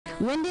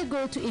When they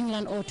go to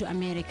England or to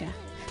America,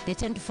 they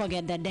tend to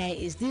forget that there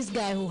is this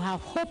guy who have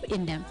hope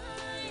in them,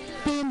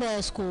 paying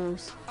their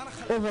schools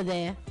over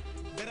there.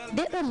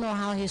 They don't know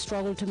how he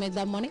struggled to make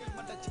that money.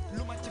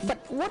 But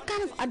what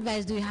kind of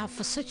advice do you have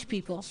for such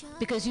people?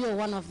 Because you are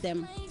one of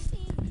them.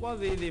 Well,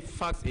 the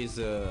fact is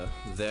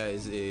there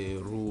is a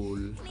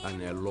rule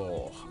and a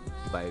law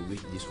by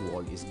which this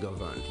world is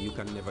governed. You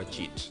can never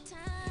cheat.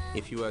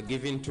 If you are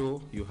given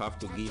to, you have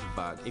to give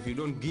back. If you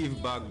don't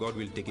give back, God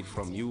will take it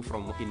from you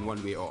in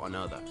one way or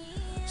another.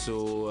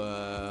 So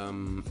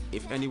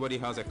if anybody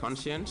has a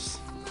conscience,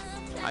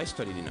 I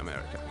studied in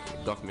America.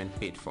 The government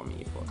paid for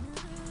me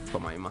for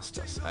my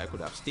master's. I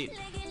could have stayed,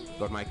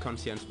 but my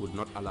conscience would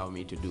not allow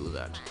me to do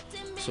that.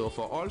 So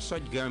for all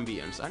such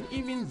Gambians, and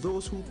even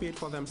those who paid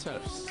for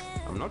themselves,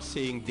 I'm not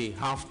saying they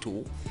have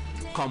to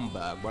come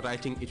back, but I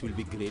think it will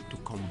be great to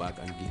come back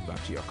and give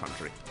back to your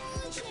country.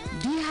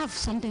 Do you have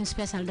something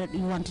special that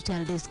you want to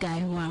tell this guy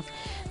who have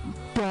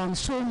done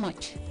so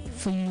much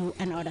for you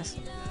and others?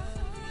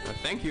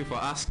 Thank you for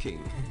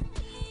asking.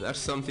 That's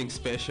something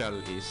special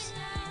is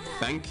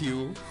thank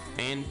you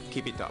and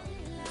keep it up.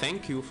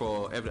 Thank you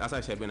for as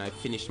I said, when I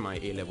finished my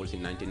A-levels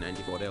in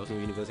 1994, there was no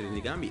university in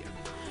the Gambia.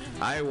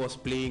 I was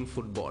playing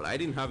football. I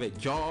didn't have a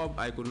job.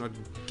 I could not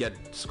get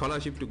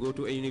scholarship to go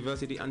to a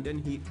university, and then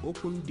he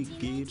opened the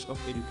gates of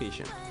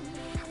education.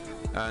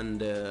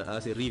 And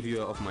as a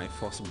reviewer of my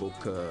first book,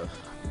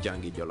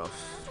 Jangi Jollof,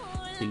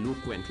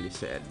 eloquently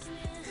said,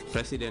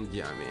 President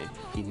Jammeh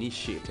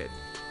initiated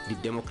the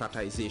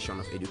democratization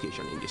of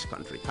education in this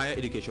country. Higher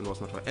education was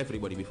not for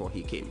everybody before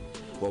he came.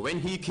 But when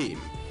he came,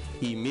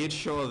 he made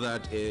sure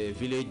that a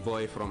village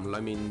boy from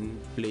Lamin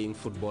playing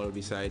football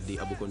beside the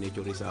Abuko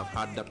Nature Reserve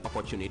had that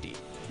opportunity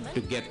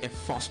to get a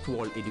first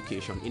world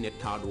education in a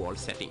third world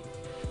setting.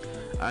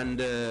 And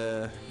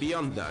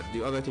beyond that,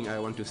 the other thing I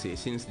want to say,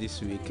 since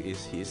this week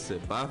is his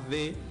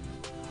birthday,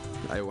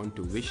 I want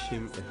to wish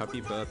him a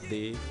happy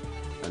birthday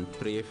and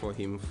pray for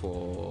him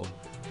for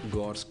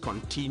God's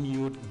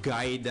continued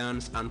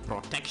guidance and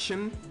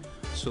protection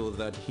so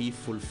that he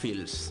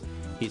fulfills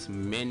his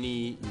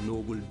many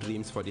noble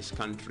dreams for this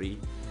country,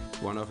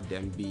 one of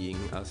them being,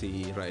 as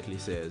he rightly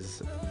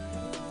says,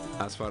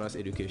 as far as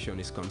education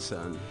is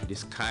concerned, the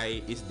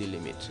sky is the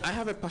limit. I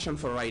have a passion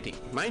for writing.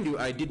 Mind you,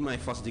 I did my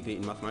first degree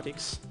in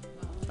mathematics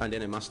and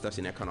then a master's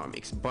in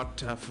economics.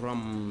 But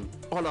from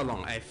all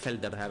along, I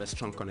felt that I have a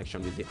strong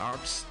connection with the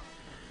arts.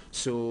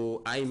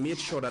 So I made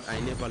sure that I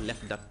never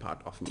left that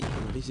part of me.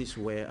 And this is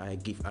where I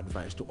give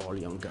advice to all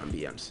young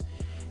Gambians.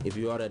 If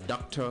you are a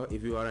doctor,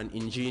 if you are an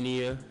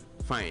engineer,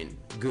 fine,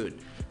 good.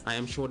 I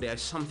am sure there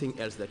is something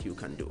else that you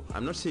can do.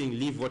 I'm not saying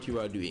leave what you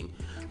are doing,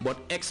 but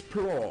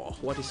explore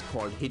what is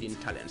called hidden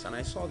talents. And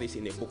I saw this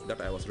in a book that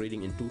I was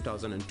reading in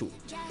 2002,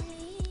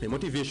 a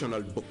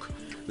motivational book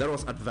that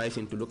was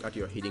advising to look at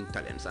your hidden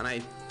talents. And I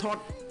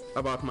thought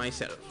about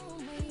myself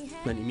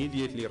and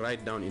immediately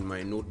write down in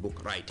my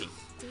notebook writing.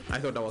 I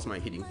thought that was my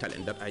hidden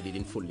talent that I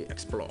didn't fully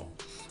explore.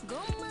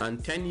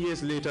 And 10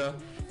 years later,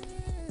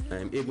 I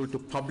am able to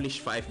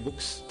publish 5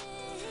 books,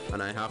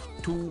 and I have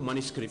 2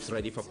 manuscripts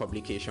ready for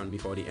publication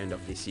before the end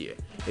of this year.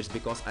 It's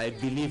because I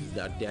believe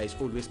that there is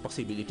always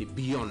possibility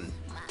beyond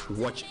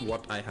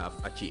what I have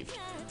achieved.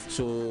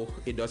 So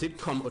does it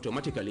come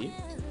automatically?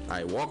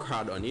 I work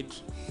hard on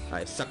it.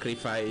 I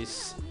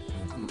sacrifice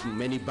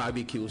many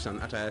barbecues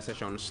and attire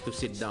sessions to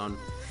sit down,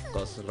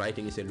 because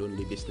writing is a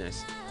lonely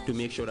business, to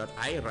make sure that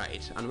I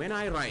write. And when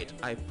I write,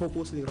 I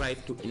purposely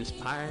write to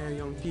inspire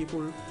young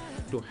people,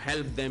 to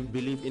help them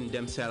believe in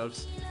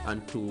themselves,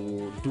 and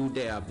to do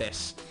their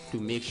best to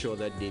make sure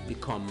that they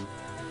become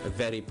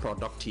very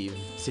productive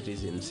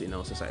citizens in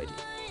our society.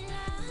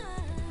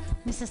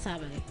 Mr.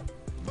 Sabali,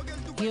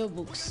 your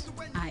books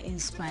are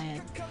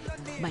inspired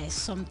by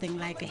something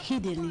like a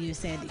hidden, you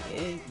said,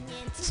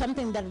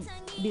 something that's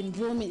been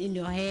roaming in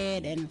your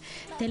head and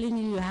telling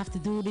you have to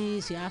do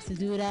this, you have to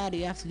do that,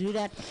 you have to do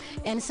that,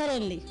 and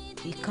suddenly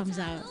it comes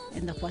out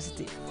in the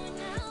positive.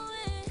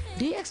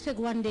 Do you expect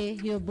one day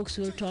your books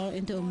will turn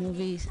into a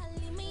movie?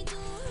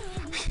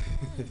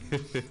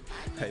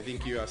 I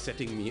think you are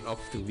setting me up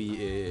to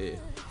be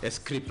a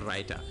script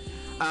writer.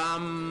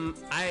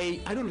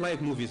 I don't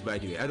like movies, by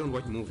the way. I don't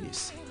watch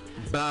movies.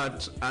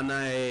 And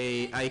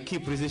I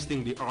keep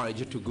resisting the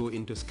urge to go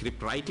into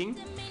script writing.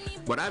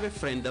 But I have a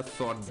friend that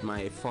thought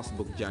my first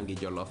book, Jangi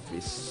Jollof,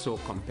 is so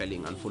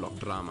compelling and full of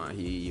drama.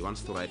 He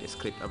wants to write a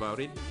script about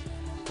it.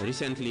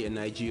 Recently, a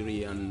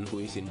Nigerian who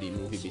is in the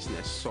movie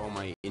business saw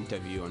my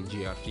interview on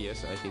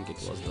GRTS. I think it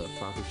was the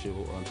Faku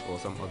show or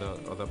some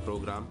other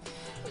program.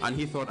 And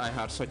he thought I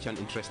had such an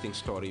interesting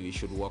story, we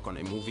should work on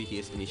a movie. He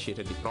has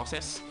initiated the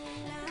process.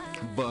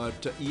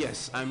 But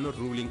yes, I'm not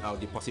ruling out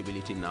the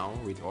possibility now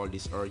with all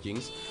these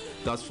urgings.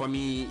 Because for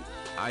me,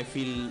 I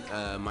feel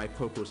my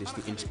purpose is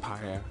to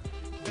inspire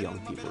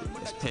young people,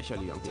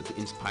 especially young people, to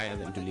inspire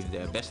them to live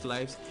their best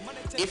lives.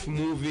 If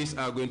movies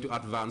are going to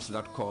advance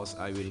that cause,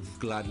 I will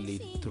gladly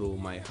throw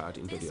my heart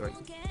into the ring.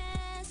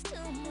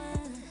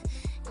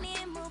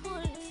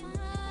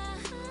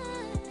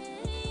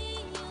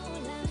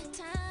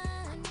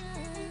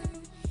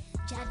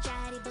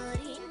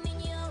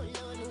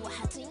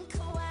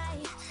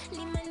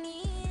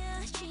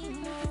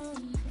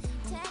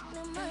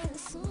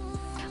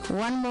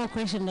 One more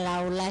question that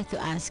I would like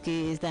to ask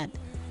you is that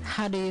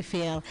how do you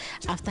feel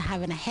after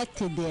having a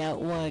hectic day at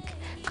work,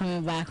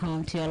 coming back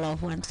home to your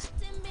loved ones?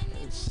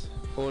 It's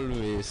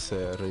always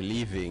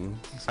relieving.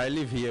 I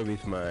live here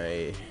with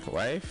my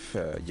wife,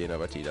 Jena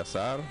Batida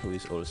Sar, who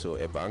is also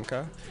a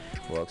banker,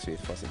 works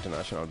with First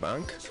International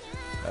Bank.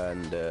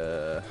 And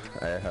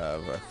I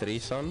have 3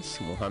 sons,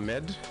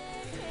 Mohammed,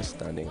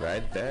 standing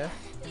right there.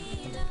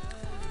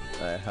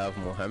 I have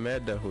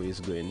Mohammed, who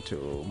is going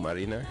to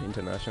Marina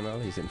International.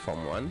 He's in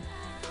Form 1.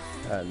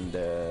 And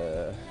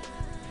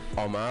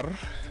Omar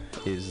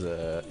is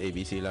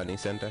ABC Learning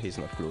Center. He's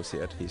not close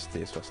yet. He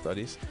stays for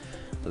studies.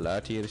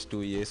 Latir is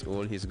 2 years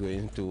old. He's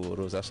going to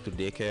Rosastu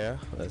Daycare.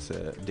 That's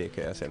a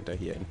daycare center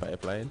here in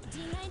Pipeline.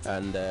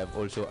 And I've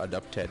also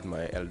adopted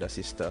my elder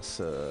sister's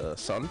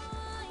son.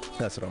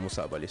 That's Ramu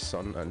Sabali's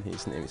son, and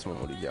his name is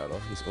Mamadou Diallo.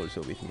 He's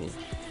also with me.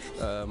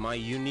 My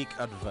unique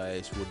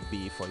advice would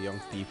be for young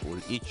people,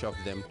 each of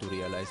them to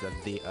realize that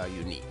they are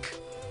unique.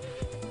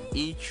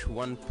 Each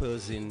one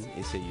person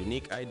is a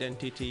unique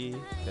identity,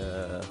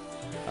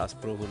 as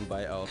proven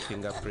by our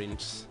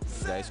fingerprints.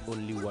 There is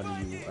only one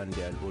you, and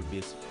there will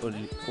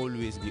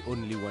always be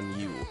only one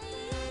you.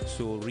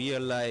 So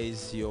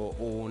realize your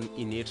own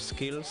innate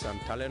skills and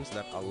talents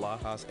that Allah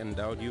has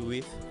endowed you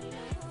with.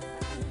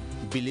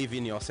 Believe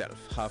in yourself,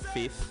 have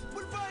faith,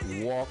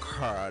 work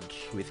hard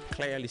with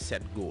clearly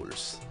set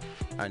goals,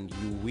 and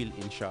you will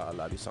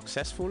inshallah be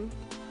successful.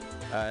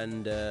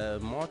 And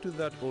more to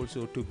that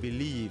also, to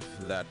believe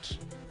that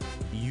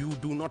you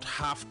do not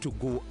have to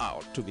go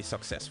out to be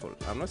successful.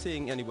 I'm not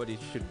saying everybody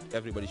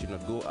should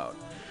not go out,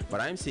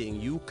 but I'm saying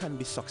you can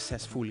be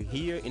successful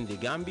here in the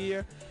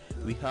Gambia.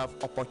 We have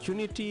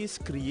opportunities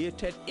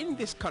created in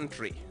this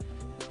country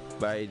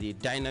by the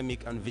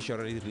dynamic and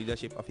visionary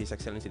leadership of His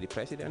Excellency the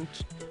President,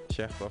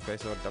 Sheikh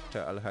Professor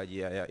Dr.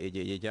 Alhaji Yaya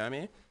Ejeje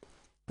Jammeh.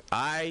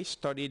 I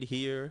studied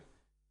here.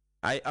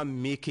 I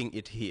am making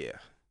it here.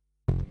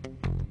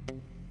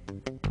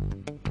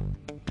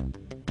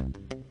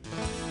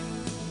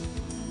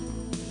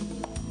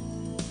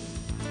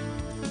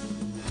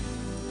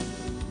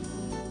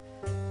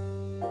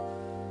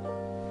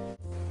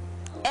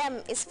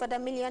 M is for the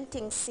million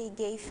things she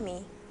gave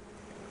me.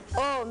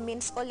 O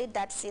means only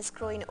that she's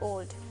growing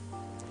old.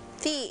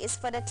 T is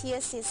for the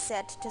tears she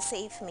shed to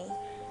save me.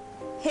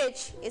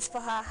 H is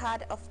for her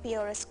heart of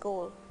purest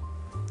gold.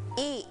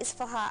 E is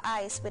for her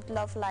eyes with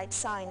love light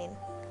shining.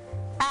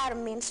 R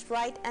means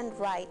right, and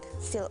right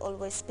still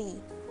always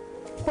be.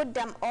 Put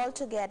them all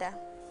together,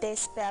 they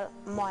spell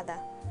mother,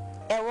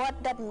 a word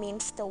that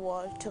means the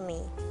world to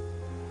me.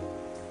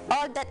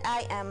 All that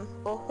I am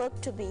or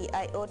hope to be,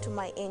 I owe to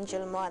my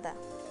angel mother.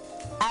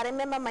 I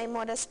remember my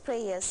mother's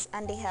prayers,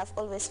 and they have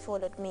always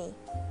followed me.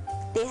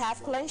 They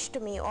have clung to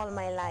me all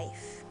my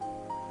life.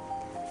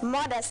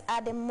 Mothers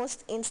are the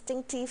most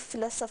instinctive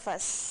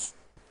philosophers.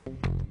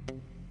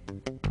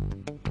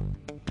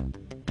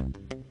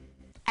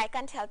 I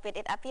can't help it.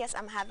 It appears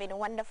I'm having a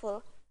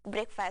wonderful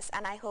breakfast,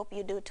 and I hope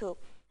you do too.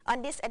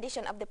 On this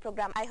edition of the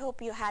program, I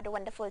hope you had a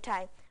wonderful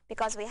time,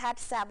 because we had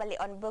Sabali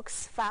on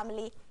books,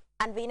 family,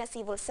 and being a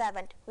civil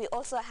servant. We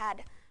also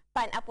had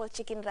pineapple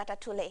chicken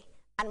ratatouille,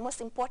 and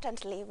most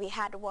importantly, we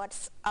had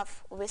words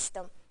of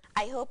wisdom.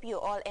 I hope you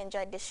all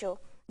enjoyed the show.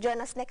 Join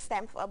us next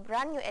time for a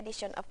brand new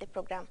edition of the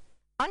program.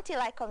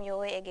 Until I come your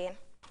way again,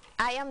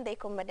 I am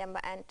Deiko Mademba,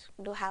 and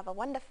do have a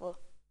wonderful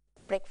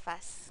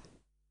breakfast.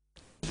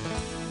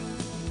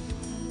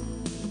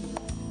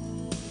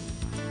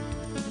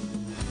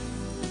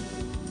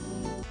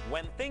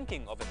 When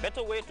thinking of a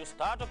better way to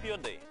start up your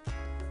day,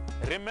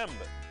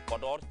 remember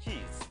Podor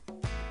cheese.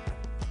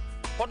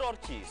 Podor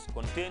cheese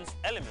contains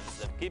elements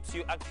that keeps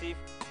you active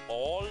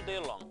all day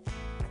long.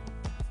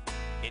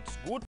 It's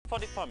good for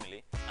the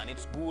family, and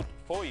it's good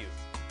for you.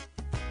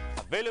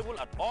 Available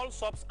at all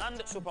shops and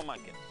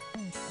supermarkets.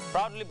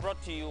 Proudly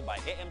brought to you by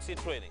AMC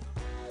Trading.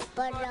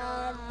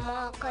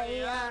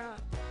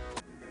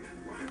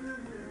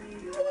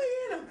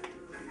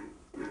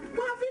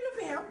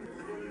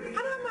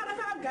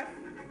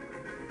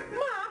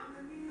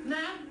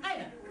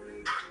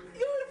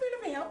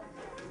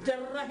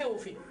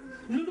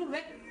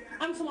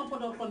 am sama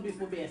Podor kon bis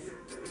bu bees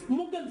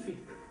mu gën fi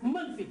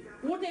mën fi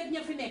wuteeg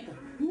ña fi nekk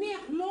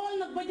neex lool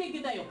nag ba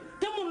jéggi dayo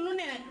te mun lu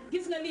ne nag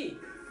gis nga lii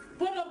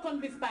Podor kon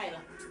bis baay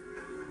la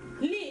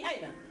lii ay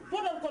la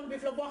Podor kon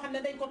bis la boo xam ne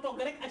dañ ko togg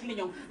rek ak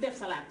liñoŋ def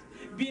salade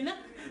bii nag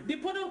di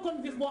Podor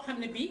kon bis boo xam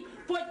ne bii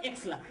pooj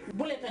ex la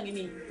bulet a ngi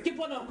nii ci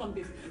Podor kon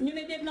bis ñu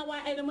ne déet na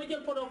waaye ay da ma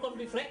jël Podor kon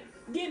bis rek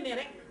génne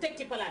rek teg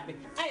ci palaat bi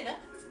ay da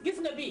gis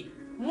nga bii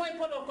mooy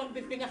Podor kon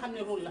bis bi nga xam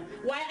ne rôle la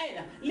waaye ay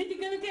da li ci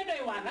gën a tee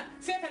doy waar nag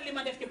seetal li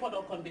ma def ci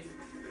Podor kon bis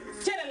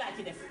cere laa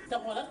ci def te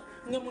xoolal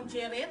nga mun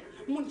cee reer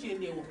mun cee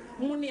ndéewoo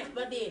mu neex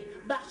ba dee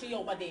baax ci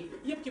yow ba dee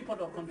yëpp ci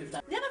Podor kon bi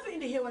daal. dana fi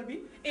indi xéewal bi.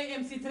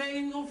 AMC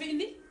trading ñoo fi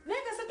indi.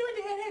 léegi sa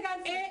tuuti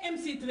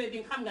AMC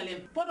trading xam nga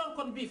leen Podor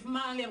kon biif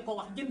maa leen ko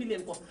wax jëndi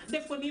leen ko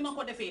def ko nii ma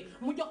ko defee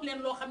mu jox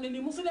leen loo xam ne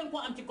nii musu leen koo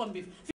am ci kon biif